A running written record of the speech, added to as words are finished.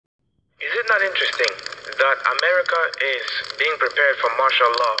Is it not interesting that America is being prepared for martial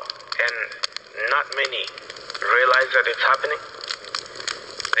law and not many realize that it's happening?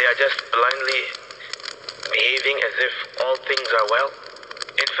 They are just blindly behaving as if all things are well.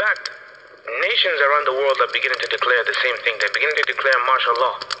 In fact, nations around the world are beginning to declare the same thing. They're beginning to declare martial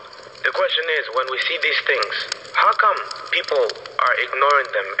law. The question is, when we see these things, how come people are ignoring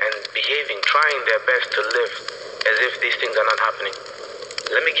them and behaving, trying their best to live as if these things are not happening?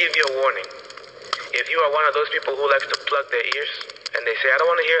 Let me give you a warning. If you are one of those people who likes to plug their ears and they say, I don't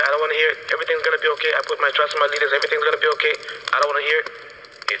want to hear, everything's going to be okay, I put my trust in my leaders, everything's going to be okay, I don't want to hear.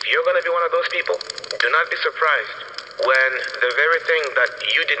 If you're going to be one of those people, do not be surprised when the very thing that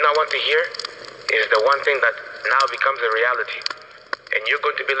you did not want to hear is the one thing that now becomes a reality. And you're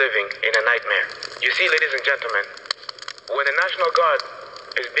going to be living in a nightmare. You see, ladies and gentlemen, when the National Guard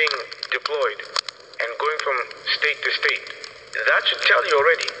is being deployed and going from state to state, that should tell you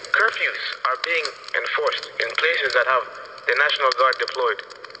already, curfews are being enforced in places that have the National Guard deployed.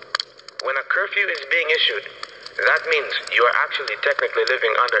 When a curfew is being issued, that means you are actually technically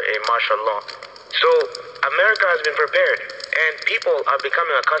living under a martial law. So, America has been prepared, and people are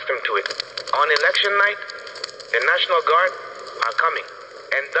becoming accustomed to it. On election night, the National Guard are coming,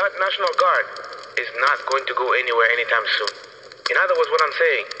 and that National Guard is not going to go anywhere anytime soon. In other words, what I'm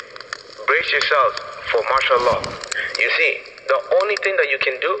saying, brace yourselves for martial law. You see, the only thing that you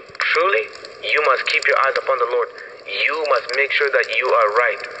can do, truly, you must keep your eyes upon the Lord. You must make sure that you are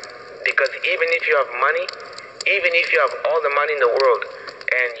right. Because even if you have money, even if you have all the money in the world,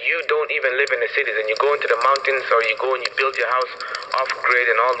 and you don't even live in the cities, and you go into the mountains, or you go and you build your house off-grid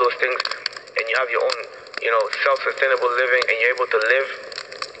and all those things, and you have your own, self-sustainable living, and you're able to live,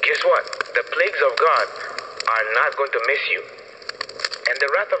 guess what? The plagues of God are not going to miss you. And the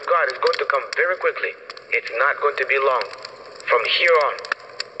wrath of God is going to come very quickly. It's not going to be long. From here on,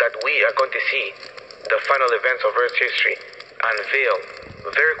 that we are going to see the final events of Earth's history unveil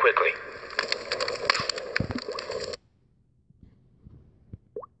very quickly.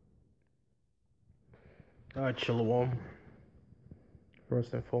 Alright, Shalom.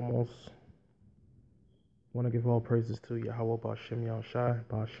 First and foremost, want to give all praises to Yahweh Ba'Shem Yahushai,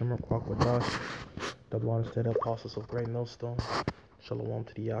 Ba'Shem Kwakwadas, the one-state apostles of Great Millstone. Shalom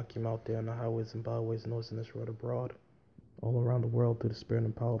to the Yakim out there on the highways and byways, north and this road abroad, all around the world through the spirit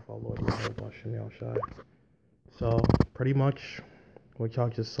and power of our Lord Yahweh Ba'Shem Yahushai. So, pretty much, what y'all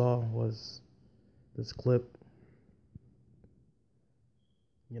just saw was this clip,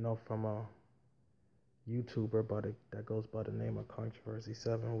 from a YouTuber that goes by the name of Controversy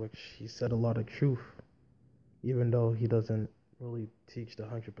 7, which he said a lot of truth, even though he doesn't really teach the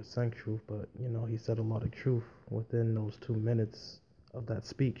 100% truth, but he said a lot of truth within those 2 minutes of that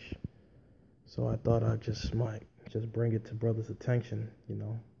speech. So I thought I might bring it to brothers' attention,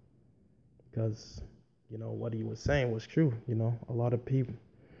 because what he was saying was true. A lot of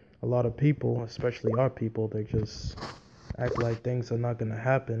people, especially our people, they just act like things are not going to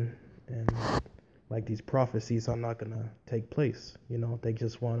happen, and like these prophecies are not going to take place. They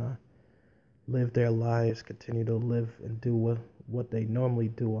just want to live their lives, continue to live and do what they normally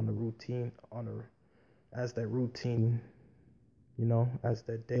do on the routine, as their routine, as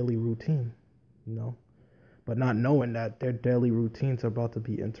their daily routine, but not knowing that their daily routines are about to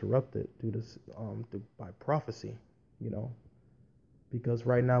be interrupted by prophecy, because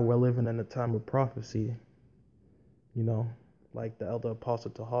right now we're living in a time of prophecy, like the elder apostle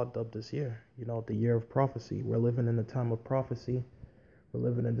Tahar dubbed this year, the year of prophecy. We're living in a time of prophecy. We're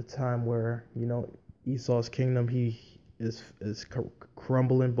living in the time where, Esau's kingdom, he is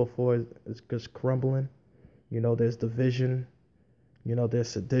crumbling before it's just crumbling. There's division, there's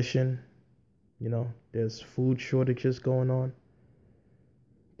sedition, there's food shortages going on.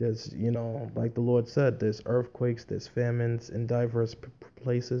 There's, like the Lord said, there's earthquakes, there's famines in diverse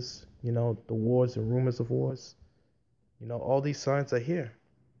places, the wars and rumors of wars. All these signs are here.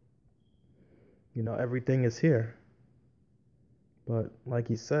 Everything is here. But like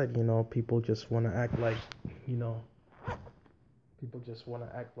he said, people just want to act like,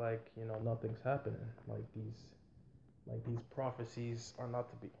 nothing's happening. Like these prophecies are not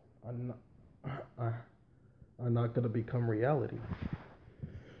going to become reality.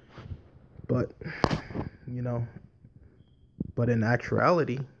 But, but in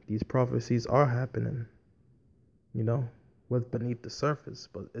actuality, these prophecies are happening. With beneath the surface,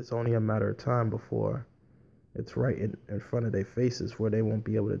 but it's only a matter of time before it's right in front of their faces where they won't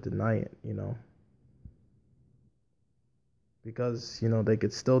be able to deny it, because they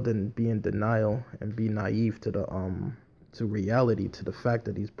could still be in denial and be naive to the to reality, to the fact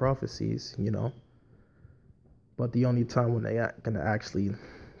of these prophecies, but the only time when they gonna actually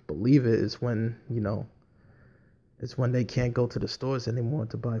believe it is when, it's when they can't go to the stores anymore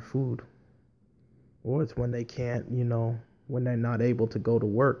to buy food. Or it's when they can't, when they're not able to go to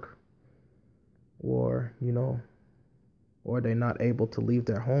work. Or, or they're not able to leave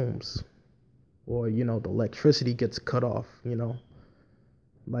their homes. Or, the electricity gets cut off,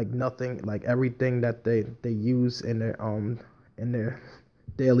 like nothing, like everything that they use in their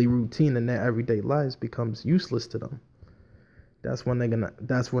daily routine in their everyday lives becomes useless to them. That's when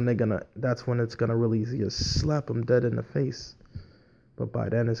it's gonna really just slap them dead in the face. But by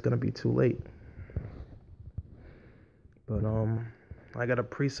then it's gonna be too late. But I got a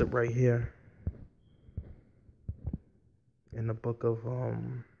precept right here in the book of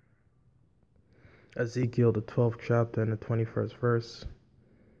Ezekiel, the 12th chapter and the 21st verse,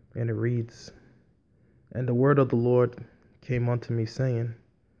 and it reads, "And the word of the Lord came unto me, saying,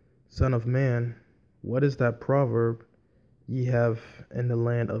 Son of man, what is that proverb ye have in the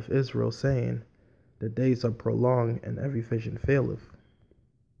land of Israel, saying, The days are prolonged, and every vision faileth?"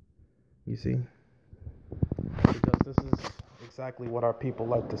 You see? Because this is exactly what our people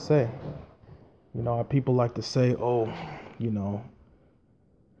like to say. Our people like to say, oh,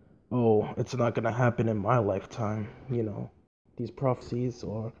 it's not going to happen in my lifetime. These prophecies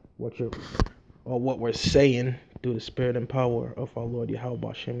or what we're saying through the spirit and power of our Lord Yahweh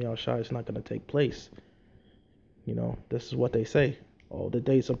Bashem Yahushua is not going to take place. This is what they say. Oh, the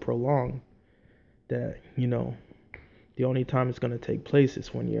days are prolonged. That, the only time it's going to take place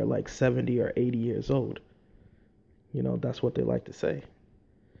is when you're like 70 or 80 years old. That's what they like to say.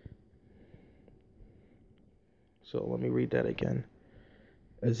 So let me read that again.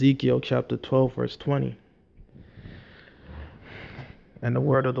 Ezekiel chapter 12, verse 20. "And the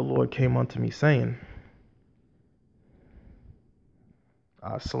word of the Lord came unto me, saying,"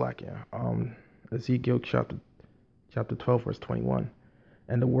 Ezekiel chapter 12, verse 21.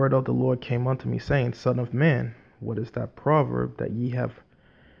 "And the word of the Lord came unto me, saying, Son of man, what is that proverb that ye have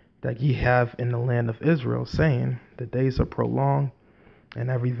in the land of Israel, saying, The days are prolonged, and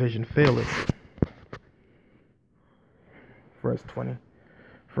every vision faileth?" Verse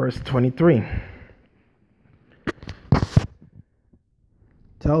 23.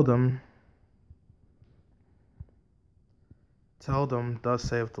 Tell them, thus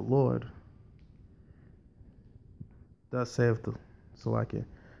saith the Lord.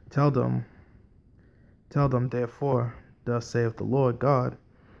 Tell them, therefore, thus saith the Lord God,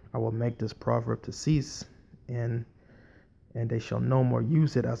 I will make this proverb to cease, and they shall no more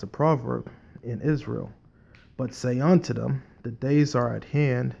use it as a proverb in Israel. But say unto them, the days are at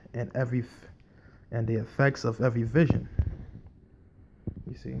hand, and the effects of every vision.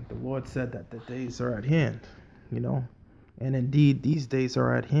 You see, the Lord said that the days are at hand, and indeed these days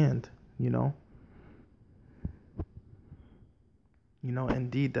are at hand,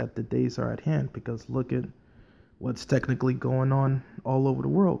 indeed that the days are at hand, because look at what's technically going on all over the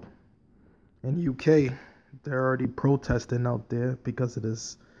world. In UK, they're already protesting out there because of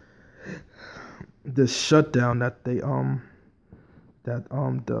this shutdown that the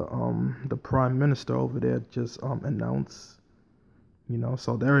prime minister over there just announced.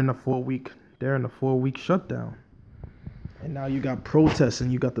 So they're in a 4-week shutdown. And now you got protests,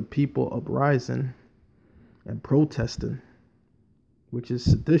 and you got the people uprising and protesting, which is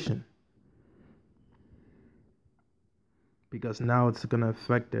sedition. Because now it's going to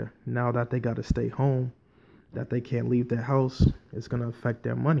affect now that they got to stay home, that they can't leave their house, it's going to affect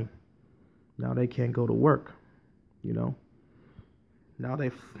their money. Now they can't go to work, Now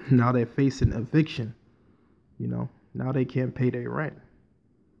they're facing eviction, Now they can't pay their rent.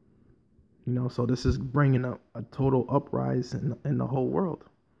 So this is bringing up a total uprising in the whole world.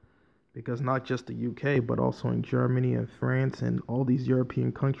 Because not just the UK, but also in Germany and France and all these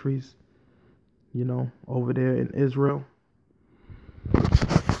European countries, over there in Israel,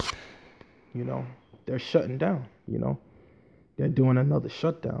 they're shutting down, they're doing another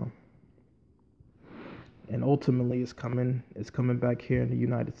shutdown. And ultimately it's coming back here in the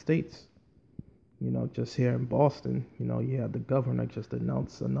United States. Just here in Boston, you had the governor just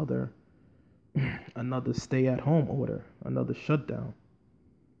announce another stay-at-home order, another shutdown,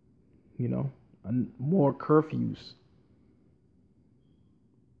 and more curfews,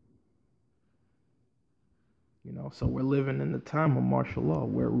 so we're living in the time of martial law,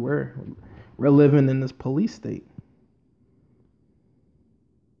 where we're living in this police state,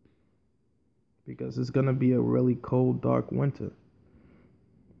 because it's going to be a really cold, dark winter.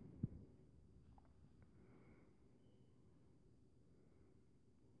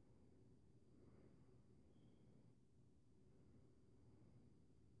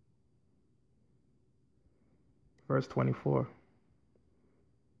 Verse 24.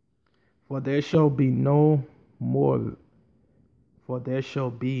 For there shall be no more For there shall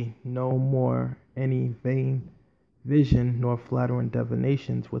be no more any vain vision nor flattering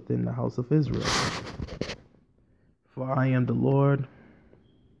divinations within the house of Israel. For I am the Lord,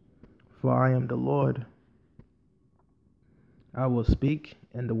 I will speak,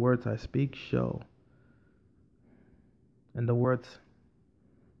 and the words I speak and the words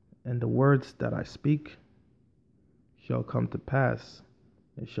that I speak shall come to pass.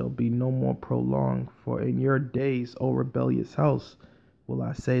 It shall be no more prolonged, for in your days, O rebellious house, will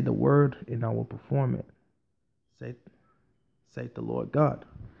I say the word, and I will perform it, saith the Lord God.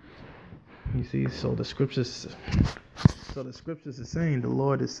 You see, so the scriptures is saying, the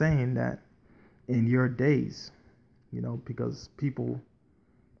Lord is saying that in your days, because people,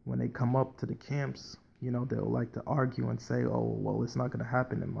 when they come up to the camps, they'll like to argue and say, oh, well, it's not going to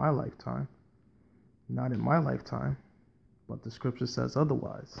happen in my lifetime. Not in my lifetime. But the scripture says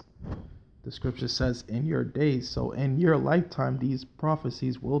otherwise. The scripture says in your days, so in your lifetime, these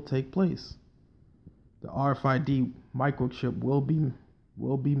prophecies will take place. The RFID microchip will be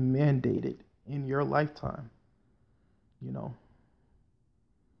mandated in your lifetime.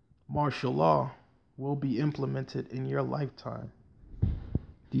 Martial law will be implemented in your lifetime.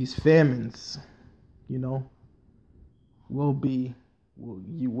 These famines, you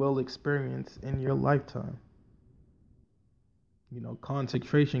will experience in your lifetime.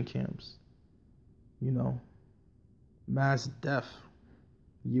 Concentration camps, mass death.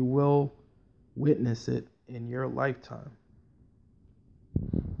 You will witness it in your lifetime.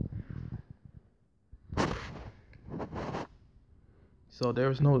 So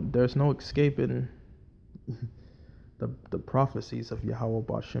there's no escaping the prophecies of Yahweh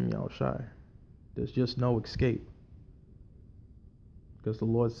Ba'Shem Yahushai. There's just no escape. Because the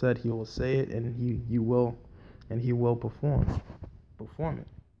Lord said he will say it, and he will perform it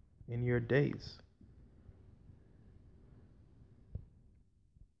in your days.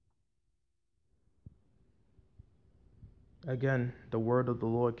 Again, the word of the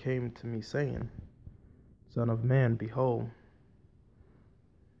Lord came to me, saying, Son of man, behold,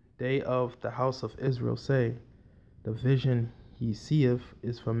 they of the house of Israel say, the vision he seeth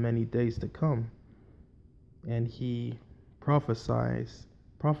is for many days to come, and he prophesieth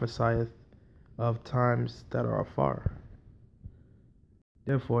of times that are afar.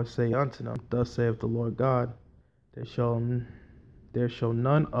 Therefore say unto them, Thus saith the Lord God, there shall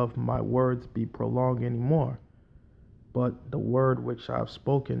none of my words be prolonged any more, but the word which I have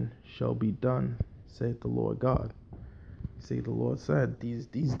spoken shall be done, saith the Lord God. See, the Lord said these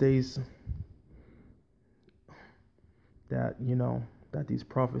days that that these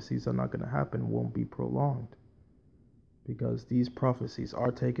prophecies are not going to happen, won't be prolonged, because these prophecies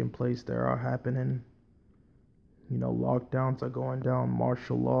are taking place. They are happening. Lockdowns are going down.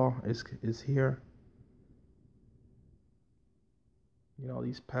 Martial law is here.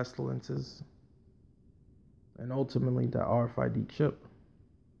 These pestilences. And ultimately, the RFID chip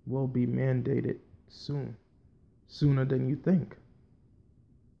will be mandated soon. Sooner than you think.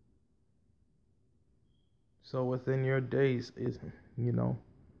 So within your days,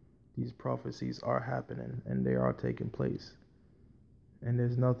 these prophecies are happening and they are taking place. And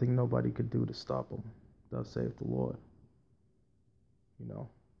there's nothing nobody could do to stop them. Thus saith the Lord.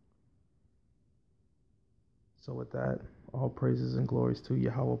 So with that, all praises and glories to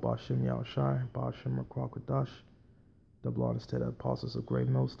Yahweh Ba'Shem Yahushai, Ba'Shem Rakwakadash, double honors to the apostles of Great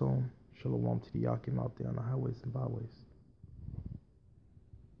Millstone. Shalom to the Yakim out there on the highways and byways.